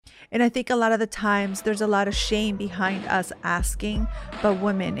And I think a lot of the times there's a lot of shame behind us asking. But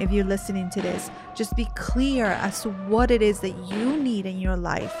women, if you're listening to this, just be clear as to what it is that you need in your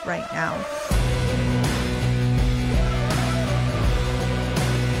life right now.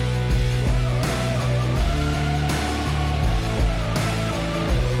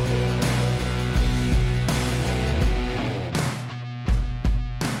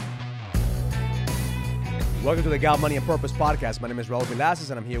 Welcome to the Got Money and Purpose podcast. My name is Raul Velazquez,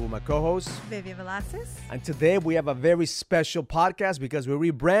 and I'm here with my co-host, Vivian Velazquez. And today we have a very special podcast because we're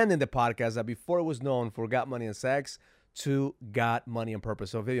rebranding the podcast that before it was known for Got Money and Sex to Got Money and Purpose.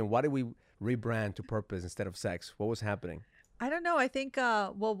 So, Vivian, why did we rebrand to Purpose instead of Sex? What was happening? I don't know. I think,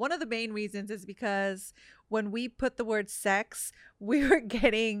 one of the main reasons is because when we put the word sex, we were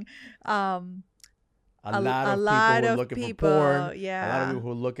getting... A lot of people looking for porn. Yeah. A lot of people who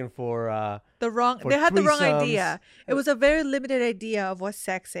are looking for they had the wrong idea. threesomes. It was a very limited idea of what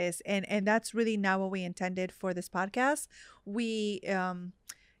sex is, and that's really not what we intended for this podcast. We we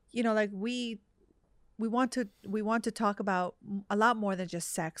want to talk about a lot more than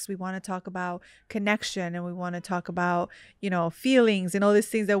just sex. We want to talk about connection, and we want to talk about, feelings and all these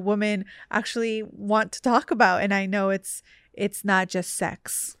things that women actually want to talk about. And I know it's not just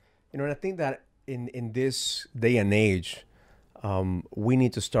sex. And I think that in this day and age, we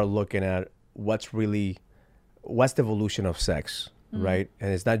need to start looking at what's the evolution of sex, right?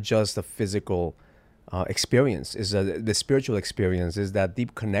 And it's not just a physical experience. It's the spiritual experience, is that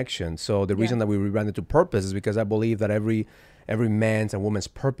deep connection. So the reason that we rebranded to Purpose is because I believe that every man's and woman's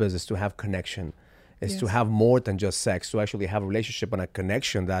purpose is to have connection. Is to have more than just sex, to actually have a relationship and a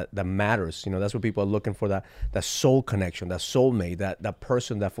connection that matters. That's what people are looking for, that soul connection, that soulmate, that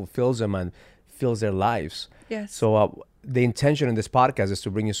person that fulfills them and fills their lives. Yes. So the intention in this podcast is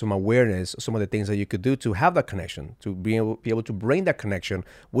to bring you some awareness, some of the things that you could do to have that connection, to be able to bring that connection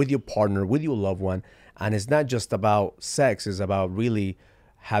with your partner, with your loved one. And it's not just about sex, it's about really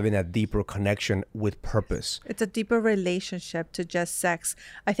having a deeper connection with purpose. It's a deeper relationship to just sex.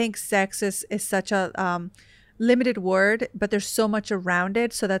 I think sex is such a limited word, but there's so much around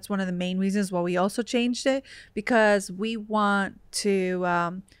it. So that's one of the main reasons why we also changed it, because we want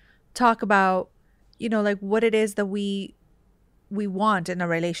to talk about, what it is that we want in a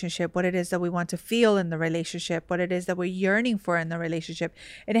relationship, what it is that we want to feel in the relationship, what it is that we're yearning for in the relationship.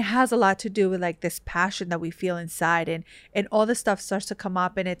 And it has a lot to do with this passion that we feel inside, and all this stuff starts to come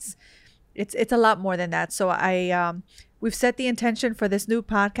up, and it's a lot more than that. So we've set the intention for this new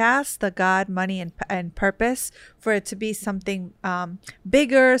podcast, the God, Money, and Purpose, for it to be something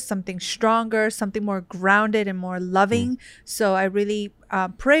bigger, something stronger, something more grounded and more loving. So I really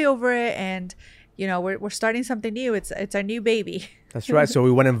pray over it, and we're starting something new. It's our new baby. That's right. So we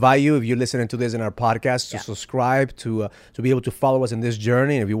want to invite you, if you're listening to this in our podcast, to subscribe, to be able to follow us in this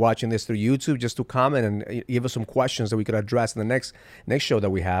journey. And if you're watching this through YouTube, just to comment and give us some questions that we could address in the next show that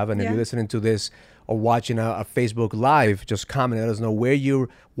we have. And if you're listening to this or watching a Facebook Live, just comment. Let us know where you're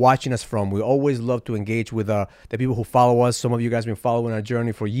watching us from. We always love to engage with the people who follow us. Some of you guys have been following our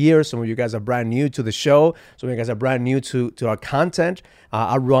journey for years. Some of you guys are brand new to the show. Some of you guys are brand new to our content.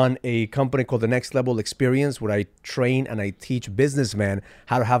 I run a company called The Next Level Experience, where I train and I teach businessmen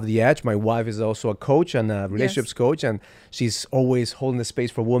how to have the edge. My wife is also a coach and a relationships coach, and she's always holding the space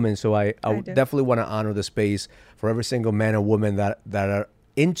for women. So I definitely want to honor the space for every single man and woman that are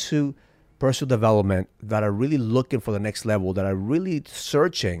into personal development, that are really looking for the next level, that are really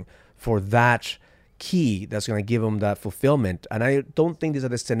searching for that key that's going to give them that fulfillment. And I don't think there's a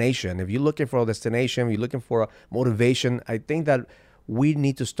destination. If you're looking for a destination, if you're looking for a motivation, I think that we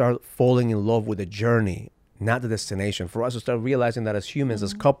need to start falling in love with the journey, not the destination. For us to start realizing that as humans,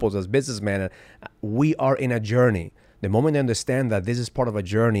 as couples, as businessmen, we are in a journey. The moment you understand that this is part of a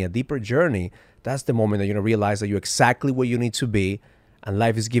journey, a deeper journey, that's the moment that you're going to realize that you're exactly where you need to be, and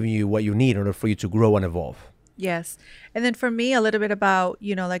life is giving you what you need in order for you to grow and evolve. Yes. And then for me, a little bit about,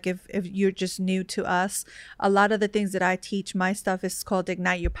 if you're just new to us, a lot of the things that I teach, my stuff is called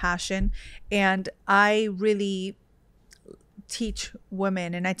Ignite Your Passion. And I really teach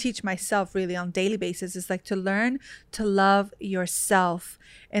women, and I teach myself really on a daily basis, is to learn to love yourself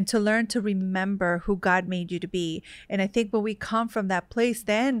and to learn to remember who God made you to be. And I think when we come from that place,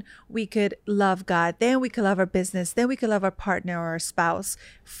 then we could love God, then we could love our business, then we could love our partner or our spouse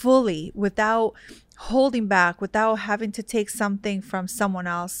fully, without holding back, without having to take something from someone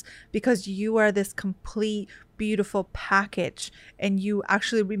else, because you are this complete, beautiful package, and you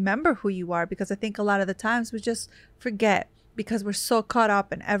actually remember who you are. Because I think a lot of the times we just forget, because we're so caught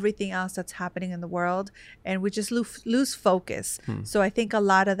up in everything else that's happening in the world, and we just lose focus. So I think a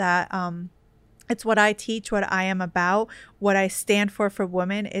lot of that It's what I teach, what I am about, what I stand for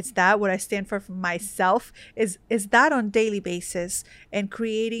women. It's that what I stand for myself is that on daily basis, and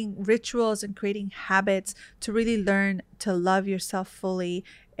creating rituals and creating habits to really learn to love yourself fully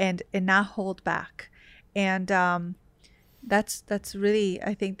and not hold back. And that's really,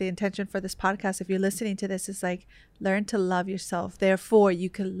 I think, the intention for this podcast. If you're listening to this, is like, learn to love yourself. Therefore, you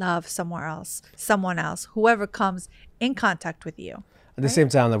can love someone else, whoever comes in contact with you. At the same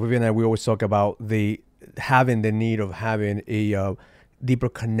time, like Vivian and I, we always talk about having the need of having a deeper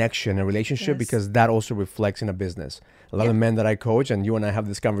connection and relationship, because that also reflects in a business. A lot of men that I coach, and you and I have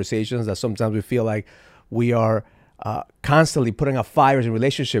these conversations, that sometimes we feel like we are constantly putting out fires in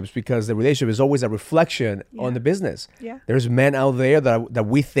relationships, because the relationship is always a reflection on the business. There's men out there that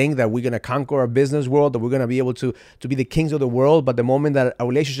we think that we're going to conquer our business world, that we're going to be able to be the kings of the world. But the moment that a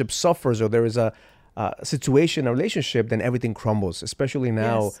relationship suffers, or there is a situation, a relationship, then everything crumbles. Especially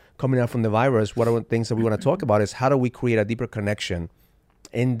now, coming out from the virus, one of the things that we want to talk about is how do we create a deeper connection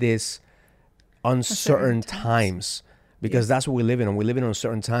in this uncertain times, because that's what we live in, and we live in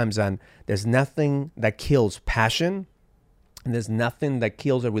uncertain times, and there's nothing that kills passion, and there's nothing that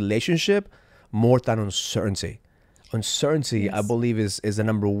kills a relationship more than uncertainty. Uncertainty, I believe, is the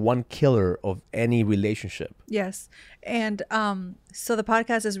number one killer of any relationship. Yes. And so the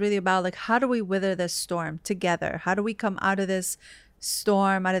podcast is really about, like, how do we weather this storm together? How do we come out of this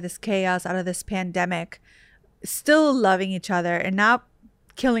storm, out of this chaos, out of this pandemic, still loving each other and not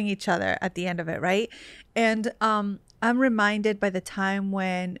killing each other at the end of it, right? And I'm reminded by the time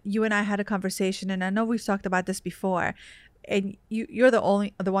when you and I had a conversation, and I know we've talked about this before, and you're the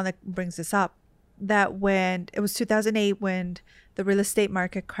one that brings this up, that when it was 2008, when the real estate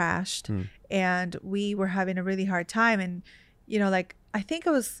market crashed and we were having a really hard time, and like, I think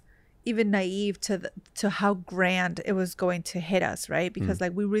it was even naive to how grand it was going to hit us, right? Because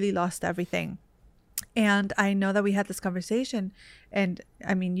like, we really lost everything. And I know that we had this conversation, and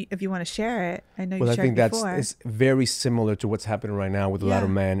I mean, if you want to share it, I know you shared it before. It's very similar to what's happening right now with a lot of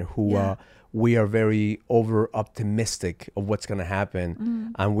men who we are very over optimistic of what's going to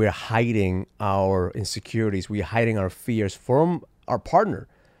happen, and we're hiding our insecurities, we're hiding our fears from our partner,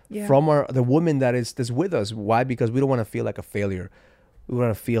 from the woman that's with us. Why? Because we don't want to feel like a failure. We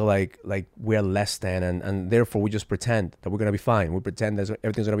want to feel like we're less than, and therefore we just pretend that we're going to be fine. We pretend that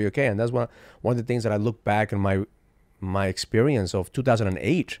everything's going to be okay. And that's one of the things that I look back in my experience of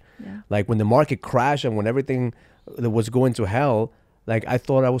 2008, like when the market crashed and when everything that was going to hell. Like, I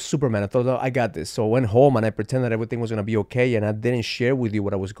thought I was Superman. I thought, oh, I got this. So I went home and I pretended that everything was going to be okay. And I didn't share with you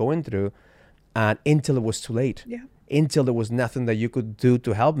what I was going through, and until it was too late. Until there was nothing that you could do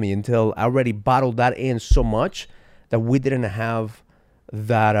to help me. Until I already bottled that in so much that we didn't have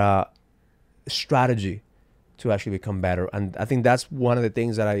that strategy to actually become better. And I think that's one of the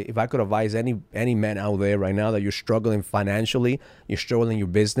things that if I could advise any man out there right now, that you're struggling financially, you're struggling in your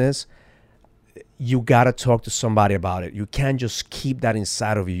business, you got to talk to somebody about it. You can't just keep that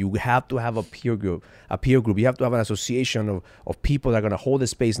inside of you. You have to have a peer group. You have to have an association of people that are going to hold the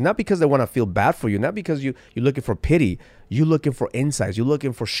space, not because they want to feel bad for you, not because you're looking for pity. You're looking for insights. You're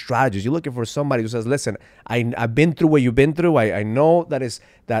looking for strategies. You're looking for somebody who says, listen, I've been through what you've been through. I know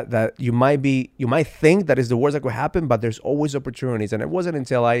that you might think that is the worst that could happen, but there's always opportunities. And it wasn't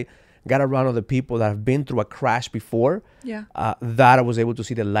until I got around other people that have been through a crash before that I was able to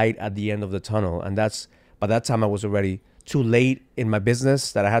see the light at the end of the tunnel. And by that time I was already too late in my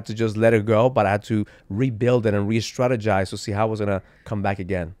business, that I had to just let it go, but I had to rebuild it and re-strategize to see how I was going to come back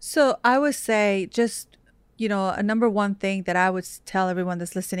again. So I would say, just, a number one thing that I would tell everyone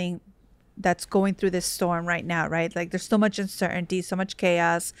that's listening, that's going through this storm right now, right? Like, there's so much uncertainty, so much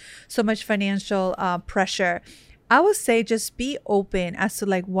chaos, so much financial pressure. I would say just be open as to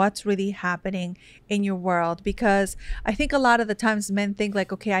like what's really happening in your world, because I think a lot of the times men think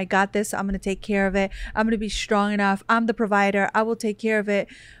like, okay, I got this, I'm going to take care of it, I'm going to be strong enough, I'm the provider, I will take care of it.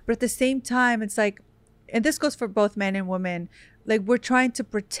 But at the same time, it's like, and this goes for both men and women, like, we're trying to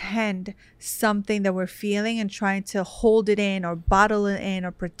pretend something that we're feeling and trying to hold it in or bottle it in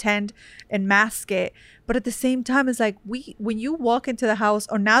or pretend and mask it. But at the same time, it's like, when you walk into the house,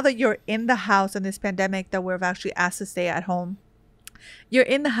 or now that you're in the house in this pandemic that we're actually asked to stay at home, you're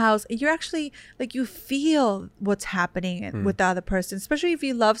in the house and you're actually like, you feel what's happening with the other person, especially if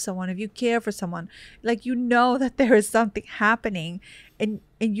you love someone, if you care for someone, like, that there is something happening, and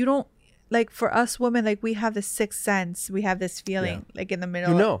you don't, like, for us women, like, we have this sixth sense, we have this feeling like in the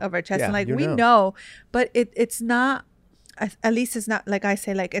middle of our chest, and like, we know, but it's not, at least it's not, like I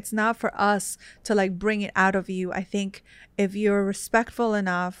say, like it's not for us to like bring it out of you. I think if you're respectful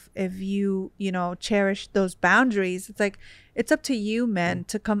enough, if you cherish those boundaries, it's like it's up to you, men,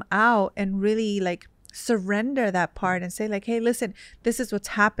 to come out and really like surrender that part and say like, hey, listen, this is what's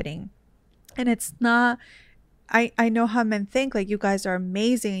happening. And it's not, I know how men think like you guys are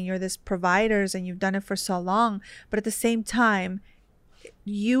amazing and you're this providers and you've done it for so long, but at the same time,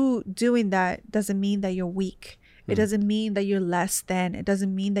 you doing that doesn't mean that you're weak. It doesn't mean that you're less than. It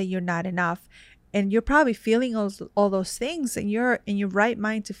doesn't mean that you're not enough. And you're probably feeling all those things, and you're in your right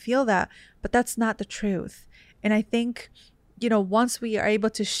mind to feel that, but that's not the truth. And I think, once we are able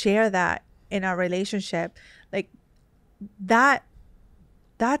to share that in our relationship, like that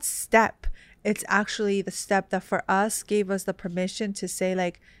step, it's actually the step that for us gave us the permission to say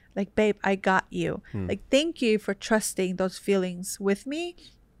like, babe, I got you. Like, thank you for trusting those feelings with me.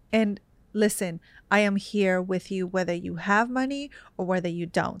 And listen, I am here with you, whether you have money or whether you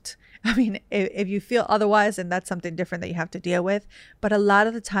don't. I mean, if you feel otherwise, then that's something different that you have to deal with. But a lot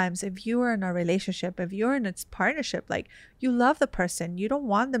of the times, if you are in a relationship, if you're in a partnership, like you love the person, you don't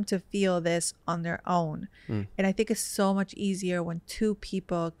want them to feel this on their own. And I think it's so much easier when two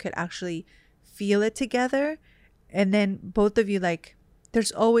people could actually feel it together. And then both of you, like,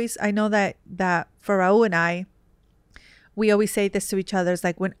 there's always, I know that for Raul and I, we always say this to each other. It's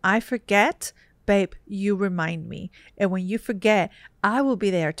like, when I forget, babe, you remind me. And when you forget, I will be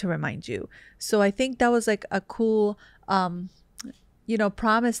there to remind you. So I think that was like a cool,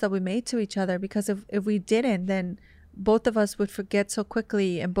 promise that we made to each other, because if we didn't, then both of us would forget so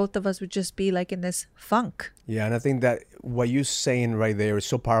quickly and both of us would just be like in this funk. Yeah, and I think that what you're saying right there is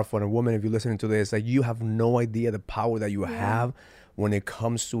so powerful. And a woman, if you're listening to this, like, you have no idea the power that you have when it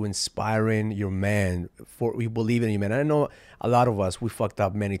comes to inspiring your man, for we believe in you, man. I know a lot of us, we fucked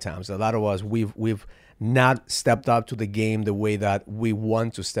up many times. A lot of us, we've not stepped up to the game the way that we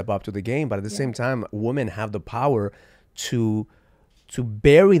want to step up to the game. But at the same time, women have the power to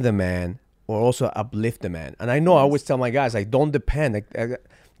bury the man or also uplift the man. And I know I always tell my guys, like, don't depend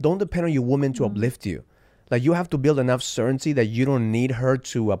on your woman to uplift you. Like, you have to build enough certainty that you don't need her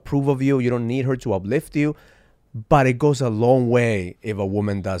to approve of you. You don't need her to uplift you. But it goes a long way if a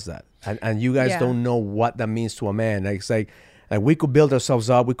woman does that. And you guys don't know what that means to a man. Like, it's like we could build ourselves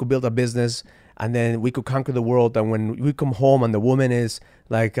up, we could build a business, and then we could conquer the world. And when we come home and the woman is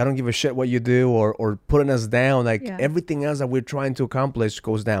like, I don't give a shit what you do, or putting us down, like everything else that we're trying to accomplish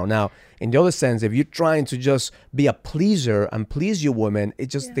goes down. Now, in the other sense, if you're trying to just be a pleaser and please your woman, it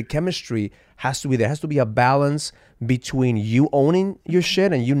just, the chemistry has to be there. Has to be a balance between you owning your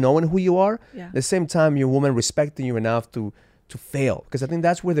shit and you knowing who you are. At the same time, your woman respecting you enough to fail. Because I think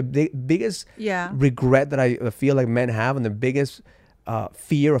that's where the biggest regret that I feel like men have, and the biggest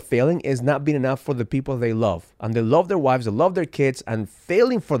fear of failing, is not being enough for the people they love. And they love their wives, they love their kids, and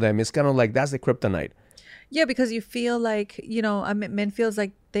failing for them is kind of like, that's the kryptonite. Yeah, because you feel like, men feels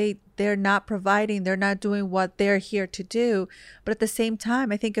like they're not providing, they're not doing what they're here to do. But at the same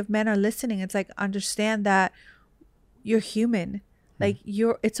time, I think if men are listening, it's like, understand that you're human. Like,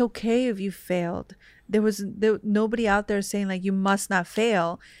 it's okay if you failed. There was nobody out there saying like you must not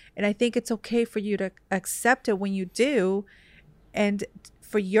fail. And I think it's okay for you to accept it when you do, and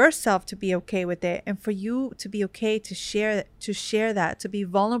for yourself to be okay with it, and for you to be okay to share that, to be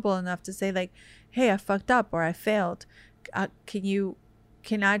vulnerable enough to say like, hey, I fucked up or I failed.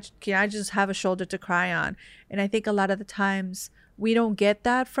 Can I just have a shoulder to cry on? And I think a lot of the times we don't get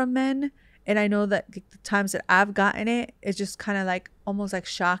that from men. And I know that the times that I've gotten it, it just kind of like almost like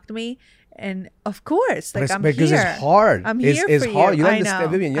shocked me. And of course, like, I'm because here. It's hard. I'm here it's for hard. you. You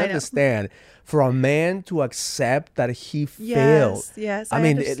understand, Vivian? You understand. For a man to accept that he failed. Yes. I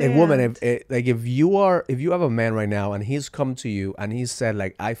mean, a woman, if you have a man right now and he's come to you and he said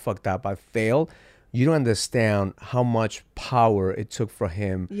like, I fucked up, I failed, you don't understand how much power it took for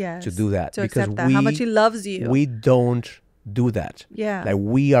him to do that. To accept that. How much he loves you. We don't do that. Yeah. Like,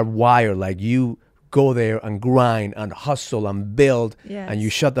 we are wired. Like, you go there and grind and hustle and build, and you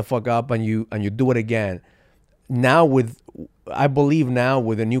shut the fuck up and you do it again. I believe now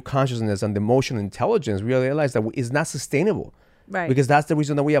with the new consciousness and the emotional intelligence, we realize that it's not sustainable. Right. Because that's the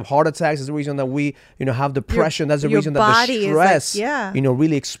reason that we have heart attacks. That's the reason that we, have depression. That's the reason that the stress,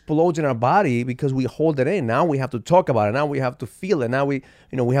 really explodes in our body, because we hold it in. Now we have to talk about it. Now we have to feel it. Now we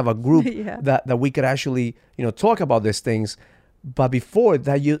have a group that we could actually, talk about these things. But before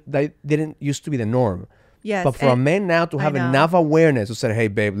that didn't used to be the norm. Yes. But for a man now to have enough awareness to say, hey,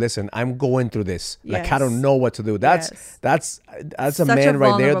 babe, listen, I'm going through this. Like, I don't know what to do. That's a man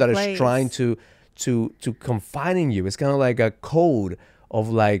right there that is trying to confining you. It's kind of like a code of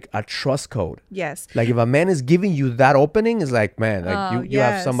like a trust code. Yes. Like if a man is giving you that opening, it's like, man, like you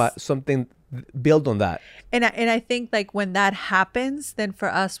yes. have something built on that. And I think like when that happens, then for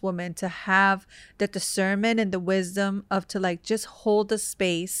us women to have the discernment and the wisdom of to like just hold the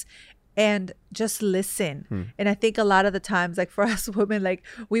space and just listen. And I think a lot of the times, like for us women, like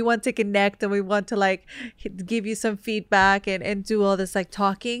we want to connect and we want to like give you some feedback and do all this like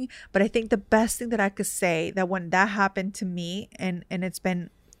talking. But I think the best thing that I could say that when that happened to me, and it's been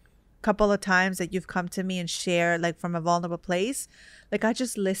a couple of times that you've come to me and share like from a vulnerable place, like I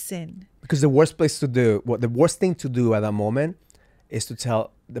just listen. Because the worst thing to do at that moment is to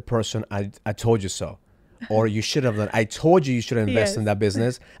tell the person, I told you so. Or you should have done. I told you should invest in that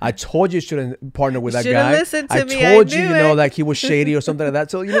business. I told you shouldn't partner with that guy. Listened to I me. told you, like he was shady or something like that.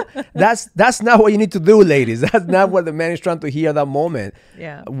 So that's not what you need to do, ladies. That's not what the man is trying to hear at that moment.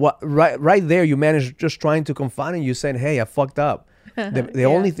 Yeah. Right there, you man is just trying to confide in you, saying, "Hey, I fucked up." The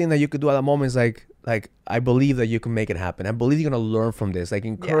only thing that you could do at that moment is like I believe that you can make it happen. I believe you're gonna learn from this. Like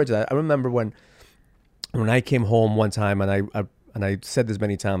encourage that. I remember when I came home one time and I said this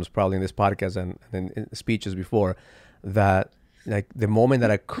many times, probably in this podcast and in speeches before, that like the moment that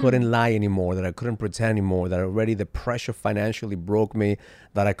I couldn't lie anymore, that I couldn't pretend anymore, that already the pressure financially broke me,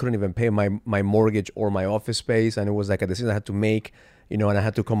 that I couldn't even pay my mortgage or my office space, and it was like a decision I had to make, and I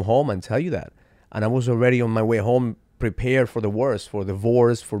had to come home and tell you that. And I was already on my way home, prepared for the worst, for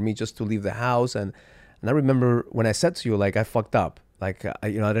divorce, for me just to leave the house. And I remember when I said to you, like, I fucked up. Like, I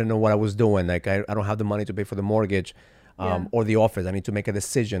didn't know what I was doing. Like, I don't have the money to pay for the mortgage. Or the office. I need to make a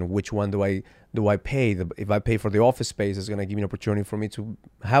decision. Which one do I pay? If I pay for the office space, it's going to give me an opportunity for me to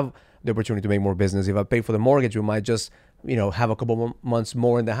have the opportunity to make more business. If I pay for the mortgage, we might just, have a couple months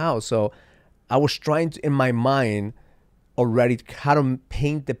more in the house. So I was trying to, in my mind, already how to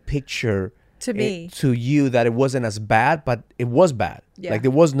paint the picture to me, to you that it wasn't as bad, but it was bad. Yeah. Like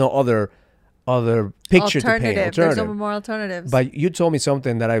there was no other picture to paint. There's no more alternatives. But you told me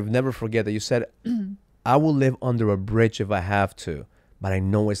something that I've never forget. That you said. I will live under a bridge if I have to, but I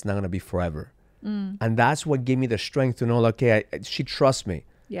know it's not going to be forever. And that's what gave me the strength to know, okay, she trusts me.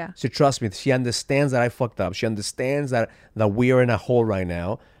 Yeah. She trusts me. She understands that I fucked up. She understands that we are in a hole right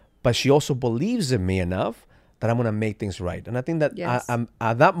now, but she also believes in me enough that I'm going to make things right. And I think that I'm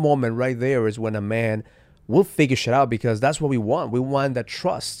at that moment right there is when a man will figure shit out, because that's what we want. We want that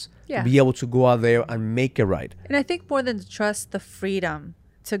trust to be able to go out there and make it right. And I think more than the trust, the freedom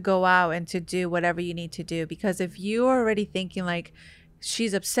to go out and to do whatever you need to do. Because if you are already thinking like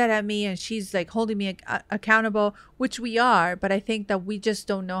she's upset at me and she's like holding me accountable, which we are, but I think that we just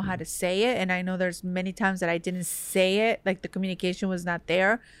don't know how to say it. And I know there's many times that I didn't say it, like the communication was not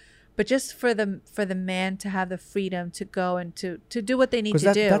there. But just for the man to have the freedom to go and to do what they need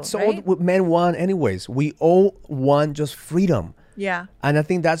to do. That's all what men want anyways. We all want just freedom. Yeah. And I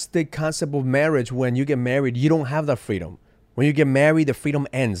think that's the concept of marriage. When you get married, you don't have that freedom. When you get married, the freedom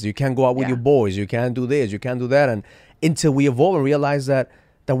ends. You can't go out with your boys. You can't do this. You can't do that. And until we evolve and realize that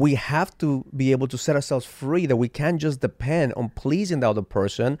we have to be able to set ourselves free, that we can't just depend on pleasing the other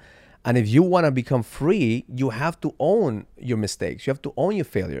person. And if you want to become free, you have to own your mistakes. You have to own your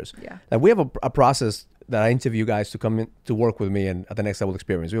failures. Yeah. Like we have a process that I interview guys to come in to work with me and at the Next Level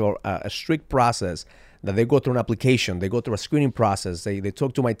Experience. We have a strict process that they go through an application. They go through a screening process. They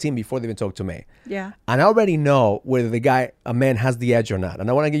talk to my team before they even talk to me. Yeah. And I already know whether a man has the edge or not. And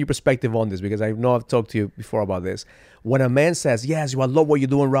I want to get your perspective on this because I know I've talked to you before about this. When a man says, yes, I love what you're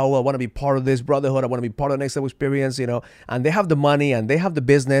doing, Raul. I want to be part of this brotherhood. I want to be part of the Next Level Experience, and they have the money and they have the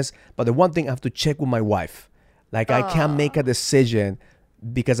business. But the one thing I have to check with my wife. Like I can't make a decision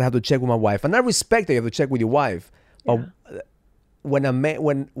because I have to check with my wife. And I respect that you have to check with your wife. But when a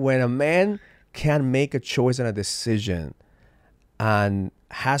man can make a choice and a decision and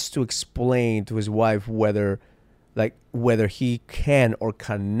has to explain to his wife whether he can or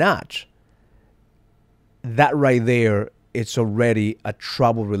cannot, that right there, it's already a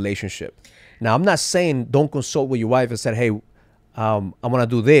troubled relationship. Now, I'm not saying don't consult with your wife and say, hey, I'm going to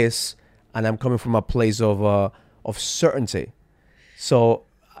do this, and I'm coming from a place of certainty. So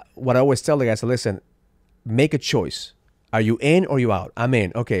what I always tell the guys, listen, make a choice. Are you in or you out? I'm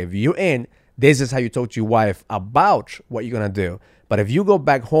in. Okay, if you're in, this is how you talk to your wife about what you're going to do. But if you go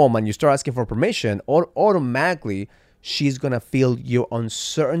back home and you start asking for permission, automatically she's going to feel your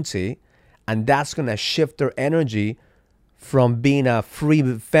uncertainty, and that's going to shift her energy from being a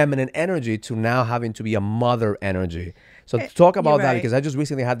free feminine energy to now having to be a mother energy. So talk about that, because I just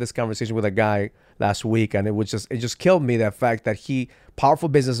recently had this conversation with a guy last week, and it just killed me, that fact that powerful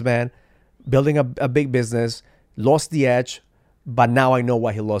businessman, building a big business, lost the edge. But now I know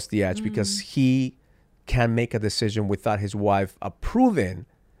why he lost the edge, because he can't make a decision without his wife approving,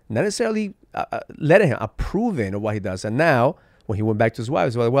 not necessarily letting him approving of what he does. And now, when he went back to his wife,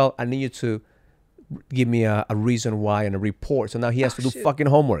 he's like, well, I need you to give me a reason why and a report. So now he has to do fucking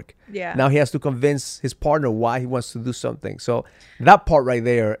homework. Yeah. Now he has to convince his partner why he wants to do something. So that part right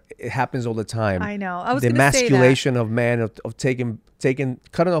there, it happens all the time. I know. I was the gonna say that. emasculation of men of taking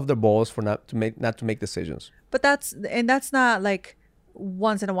cutting off their balls for not to make decisions. But that's not like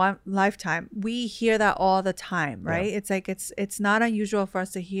once in a lifetime. We hear that all the time, right? Yeah. It's like it's not unusual for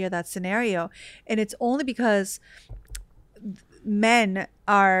us to hear that scenario, and it's only because men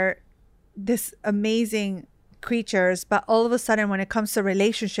are this amazing creatures, but all of a sudden when it comes to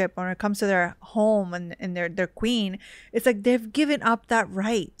relationship, when it comes to their home and their queen, it's like they've given up that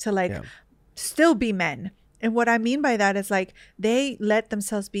right to like still be men. And what I mean by that is like they let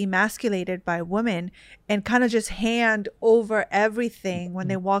themselves be emasculated by women and kind of just hand over everything when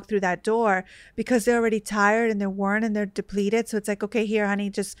they walk through that door because they're already tired and they're worn and they're depleted. So it's like, okay, here, honey,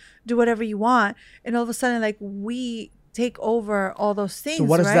 just do whatever you want. And all of a sudden, like we take over all those things. So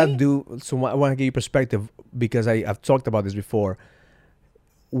what does right? that do? So I want to get your perspective because I've talked about this before.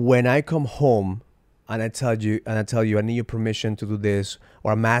 When I come home and I tell you I need your permission to do this,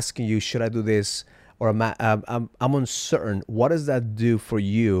 or I'm asking you, should I do this? Or I'm uncertain. What does that do for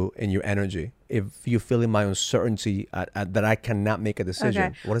you in your energy? If you're feeling my uncertainty that I cannot make a decision,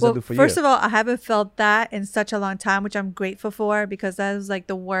 Okay. what does that do for you? First of all, I haven't felt that in such a long time, which I'm grateful for because that was like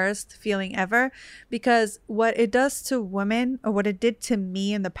the worst feeling ever. Because what it does to women, or what it did to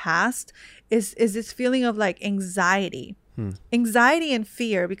me in the past, is this feeling of like anxiety. Anxiety and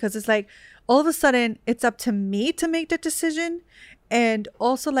fear, because it's like all of a sudden it's up to me to make the decision. And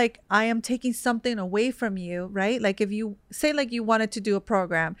also like I am taking something away from you, right? Like if you say like you wanted to do a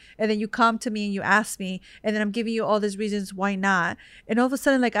program and then you come to me and you ask me and then I'm giving you all these reasons why not. And all of a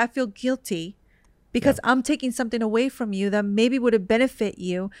sudden like I feel guilty because I'm taking something away from you that maybe would have benefit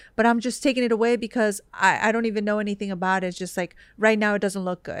you, but I'm just taking it away because I don't even know anything about it. It's just like right now it doesn't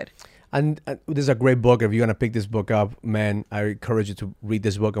look good. And there's a great book. If you're going to pick this book up, man, I encourage you to read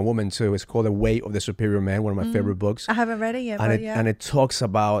this book, and women too. It's called The Way of the Superior Man, one of my favorite books. I haven't read it yet, And it talks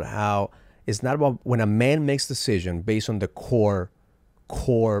about how it's not about when a man makes decision based on the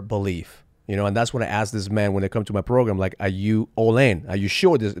core belief, you know, and that's when I ask this man when they come to my program, like, are you all in? Are you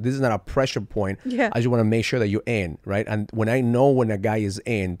sure this is not a pressure point? Yeah. I just want to make sure that you're in, right? And when I know when a guy is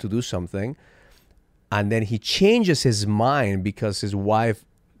in to do something, and then he changes his mind because his wife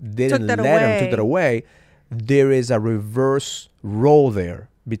didn't let him, took that away, there is a reverse role there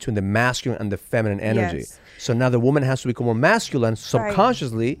between the masculine and the feminine energy. Yes. So now the woman has to become more masculine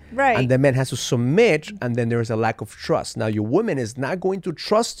subconsciously, Right. and the man has to submit, and then there is a lack of trust. Now your woman is not going to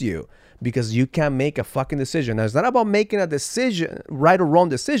trust you because you can't make a fucking decision. Now it's not about making a decision, right or wrong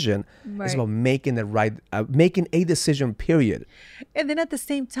decision. Right. It's about making the right, making a decision, period. And then at the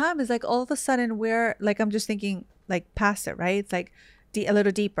same time, it's like all of a sudden we're like, I'm just thinking like past it, right? It's like a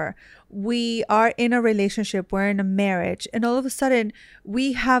little deeper. We are in a relationship, we're in a marriage, and all of a sudden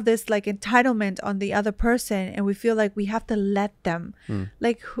we have this like entitlement on the other person, and we feel like we have to let them.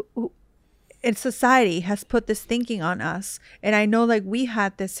 Like who in society has put this thinking on us. And I know like we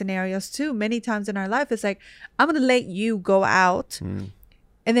had this scenarios too many times in our life. It's like, I'm going to let you go out. And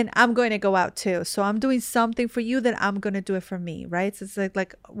then I'm going to go out too. So I'm doing something for you, then I'm going to do it for me, right? So it's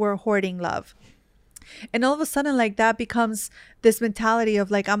like we're hoarding love. And all of a sudden, like that becomes this mentality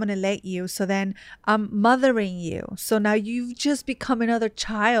of like, I'm going to let you. So then I'm mothering you. So now you've just become another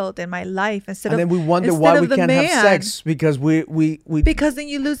child in my life instead of And then we wonder why we can't have sex because because then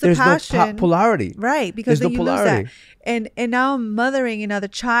you lose the there's passion. no polarity. Right. Because There's then no you lose polarity. that. And now I'm mothering another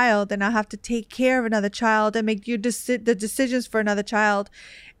child, and I have to take care of another child and make the decisions for another child.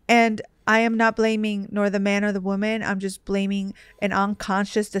 And I am not blaming nor the man or the woman. I'm just blaming an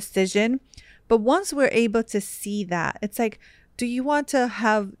unconscious decision. But once we're able to see that, it's like, do you want to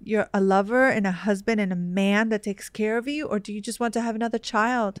have a lover and a husband and a man that takes care of you? Or do you just want to have another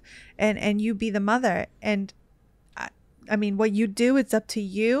child and you be the mother? And I mean, what you do, it's up to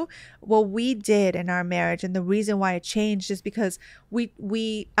you. What we did in our marriage, and the reason why it changed is because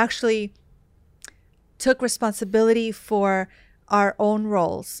we actually took responsibility for our own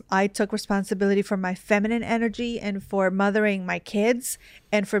roles. I took responsibility for my feminine energy and for mothering my kids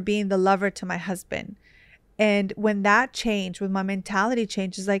and for being the lover to my husband. And when that changed, when my mentality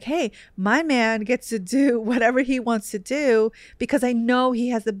changed, it's like, hey, my man gets to do whatever he wants to do because I know he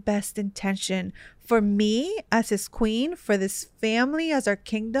has the best intention for me as his queen, for this family as our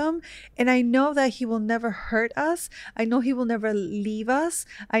kingdom. And I know that he will never hurt us. I know he will never leave us.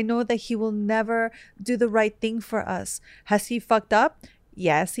 I know that he will never do the right thing for us. Has he fucked up?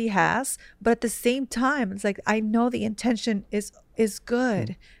 Yes, he has. But at the same time, it's like I know the intention is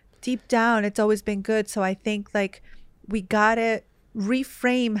good. Deep down, it's always been good. So I think like we gotta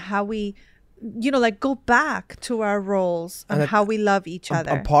reframe how we, like go back to our roles and how we love each other.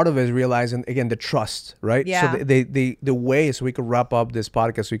 And part of it is realizing, again, the trust, right? Yeah. So the way, so we could wrap up this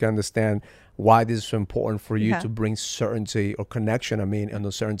podcast so we can understand why this is so important for you to bring certainty or connection, in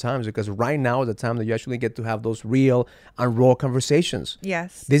those certain times, because right now is the time that you actually get to have those real and raw conversations.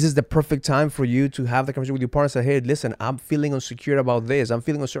 Yes. This is the perfect time for you to have the conversation with your partner and say, hey, listen, I'm feeling insecure about this. I'm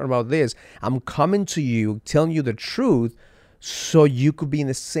feeling uncertain about this. I'm coming to you, telling you the truth, so you could be in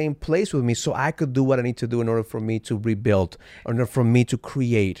the same place with me, so I could do what I need to do in order for me to rebuild, or in order for me to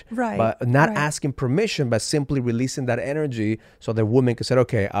create. Right. But not asking permission, but simply releasing that energy so the woman can say,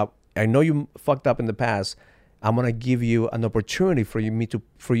 okay, I know you fucked up in the past. I'm going to give you an opportunity for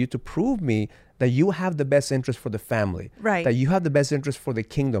you to prove me that you have the best interest for the family. Right. That you have the best interest for the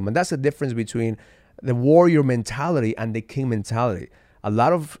kingdom. And that's the difference between the warrior mentality and the king mentality. A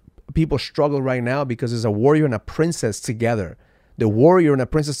lot of people struggle right now because there's a warrior and a princess together. The warrior and a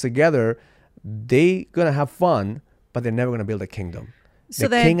princess together, they gonna have fun, but they're never gonna build a kingdom. So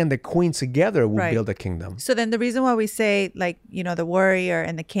the king and the queen together will build a kingdom. So then the reason why we say, like, the warrior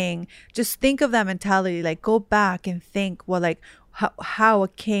and the king, just think of that mentality, like go back and think, well, like how a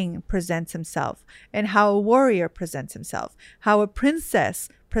king presents himself and how a warrior presents himself, how a princess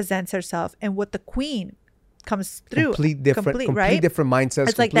presents herself, and what the queen comes through. Complete different mindsets.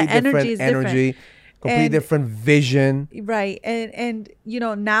 It's like the energy is different. Completely different vision. Right. And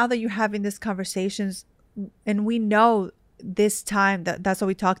now that you're having these conversations, and we know this time that's what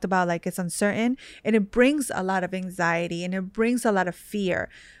we talked about, like it's uncertain and it brings a lot of anxiety and it brings a lot of fear.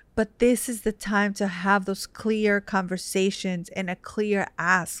 But this is the time to have those clear conversations and a clear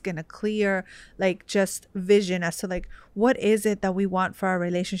ask and a clear, like, just vision as to, like, what is it that we want for our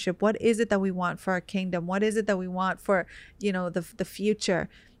relationship? What is it that we want for our kingdom? What is it that we want for, the future?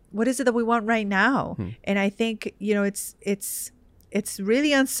 What is it that we want right now? And I think, it's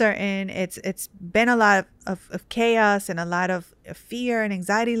really uncertain. It's been a lot of chaos and a lot of fear and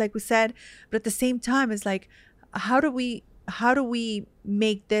anxiety, like we said. But at the same time, it's like, how do we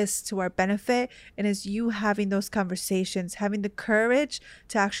make this to our benefit? And as you having those conversations, having the courage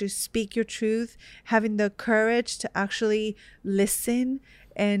to actually speak your truth, having the courage to actually listen,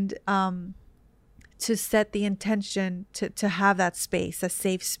 and to set the intention to have that space, a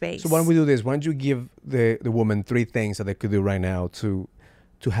safe space. So why don't we do this? Why don't you give the woman 3 things that they could do right now to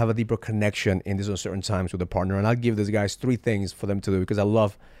have a deeper connection in these uncertain times with a partner? And I'll give these guys 3 things for them to do, because I'm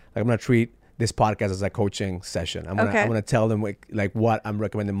going to treat this podcast as a coaching session. I'm gonna tell them like what I'm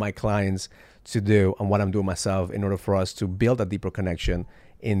recommending my clients to do and what I'm doing myself in order for us to build a deeper connection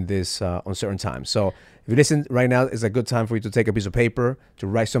in this uncertain time. So if you listen right now, it's a good time for you to take a piece of paper, to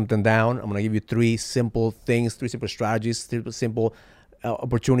write something down. I'm gonna give you 3 simple things, 3 simple strategies, 3 simple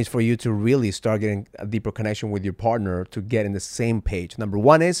opportunities for you to really start getting a deeper connection with your partner, to get in the same page. Number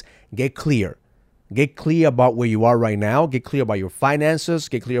 1 is get clear. Get clear about where you are right now. Get clear about your finances.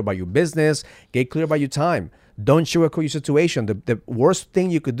 Get clear about your business. Get clear about your time. Don't sugarcoat your situation. The worst thing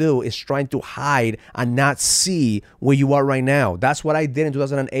you could do is trying to hide and not see where you are right now. That's what I did in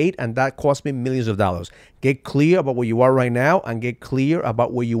 2008, and that cost me millions of dollars. Get clear about where you are right now and get clear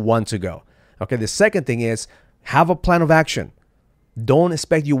about where you want to go. Okay, the second thing is have a plan of action. Don't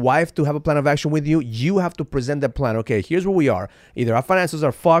expect your wife to have a plan of action with you. You have to present the plan. Okay, here's where we are. Either our finances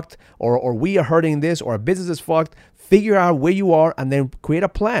are fucked, or we are hurting this, or our business is fucked. Figure out where you are and then create a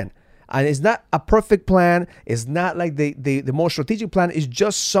plan. And it's not a perfect plan. It's not like the most strategic plan. It's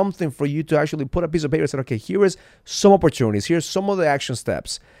just something for you to actually put a piece of paper and say, okay, here is some opportunities. Here's some of the action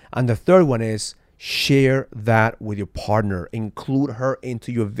steps. And the third one is share that with your partner. Include her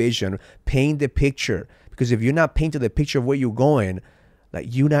into your vision. Paint the picture. Because if you're not painting the picture of where you're going,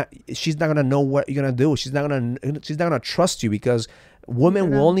 she's not gonna know what you're gonna do. She's not gonna trust you, because women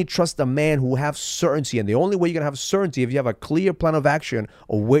will only trust a man who have certainty, and the only way you're gonna have certainty if you have a clear plan of action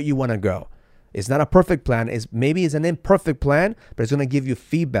of where you want to go. It's not a perfect plan. Maybe it's an imperfect plan, but it's gonna give you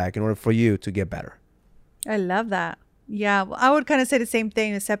feedback in order for you to get better. I love that. Yeah, well, I would kind of say the same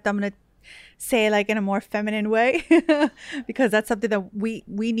thing, except I'm gonna say like in a more feminine way, because that's something that we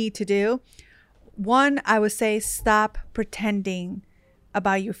need to do. 1, I would say stop pretending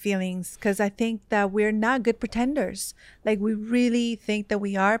about your feelings, because I think that we're not good pretenders. Like, we really think that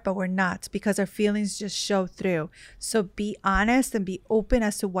we are, but we're not, because our feelings just show through. So be honest and be open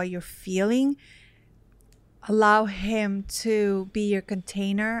as to what you're feeling. Allow him to be your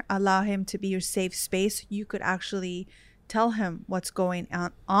container. Allow him to be your safe space. You could actually tell him what's going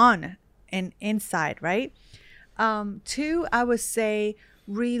on and inside, right? Two, I would say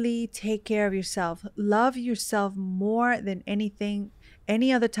really take care of yourself. Love yourself more than anything,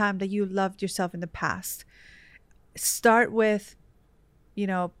 any other time that you loved yourself in the past. Start with,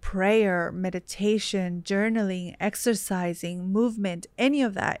 prayer, meditation, journaling, exercising, movement, any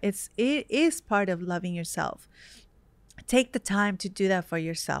of that. It is part of loving yourself. Take the time to do that for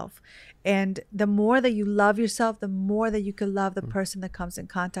yourself. And the more that you love yourself, the more that you can love the person that comes in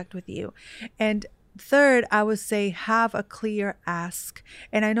contact with you. And third, I would say have a clear ask.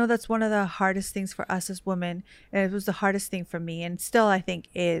 And I know that's one of the hardest things for us as women. And it was the hardest thing for me. And still, I think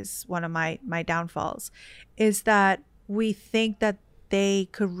is one of my downfalls, is that we think that they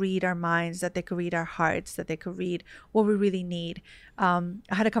could read our minds, that they could read our hearts, that they could read what we really need. I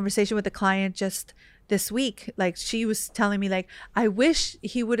had a conversation with a client just this week. Like, she was telling me, like, I wish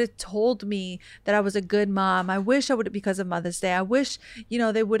he would have told me that I was a good mom. I wish I would have, because of Mother's Day. I wish, he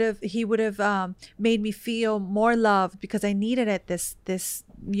would have made me feel more loved because I needed it this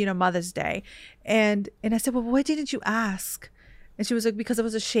Mother's Day. And I said, well, why didn't you ask? And she was like, because I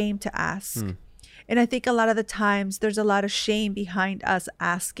was ashamed to ask. And I think a lot of the times there's a lot of shame behind us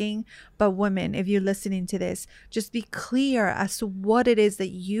asking. But women, if you're listening to this, just be clear as to what it is that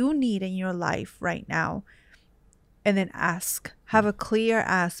you need in your life right now. And then ask. Have a clear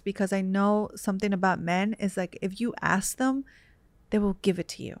ask, because I know something about men is like, if you ask them, they will give it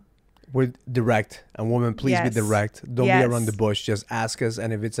to you. We're direct. And women, please be direct. Don't be around the bush. Just ask us.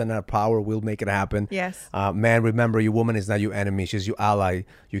 And if it's in our power, we'll make it happen. Yes. Man, remember, your woman is not your enemy. She's your ally.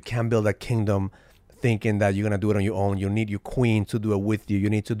 You can't build a kingdom thinking that you're going to do it on your own. You need your queen to do it with you. You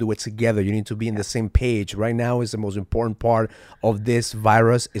need to do it together. You need to be in the same page. Right now is the most important part of this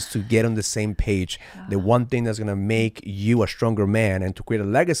virus, is to get on the same page. The one thing that's going to make you a stronger man and to create a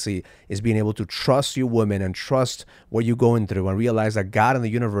legacy is being able to trust your woman and trust what you're going through, and realize that God in the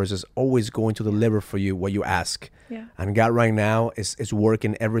universe is always going to deliver for you what you ask. And God right now is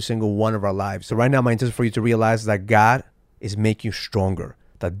working every single one of our lives. So right now, my intent is for you to realize that God is making you stronger,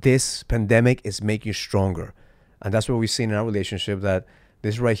 that this pandemic is making you stronger. And that's what we've seen in our relationship, that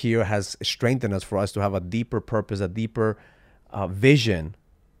this right here has strengthened us for us to have a deeper purpose, a deeper vision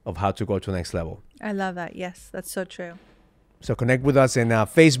of how to go to the next level. I love that. Yes, that's so true. So connect with us in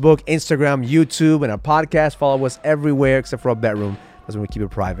Facebook, Instagram, YouTube, and our podcast. Follow us everywhere except for our bedroom. That's when we keep it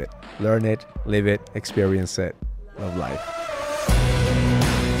private. Learn it, live it, experience it. Love life.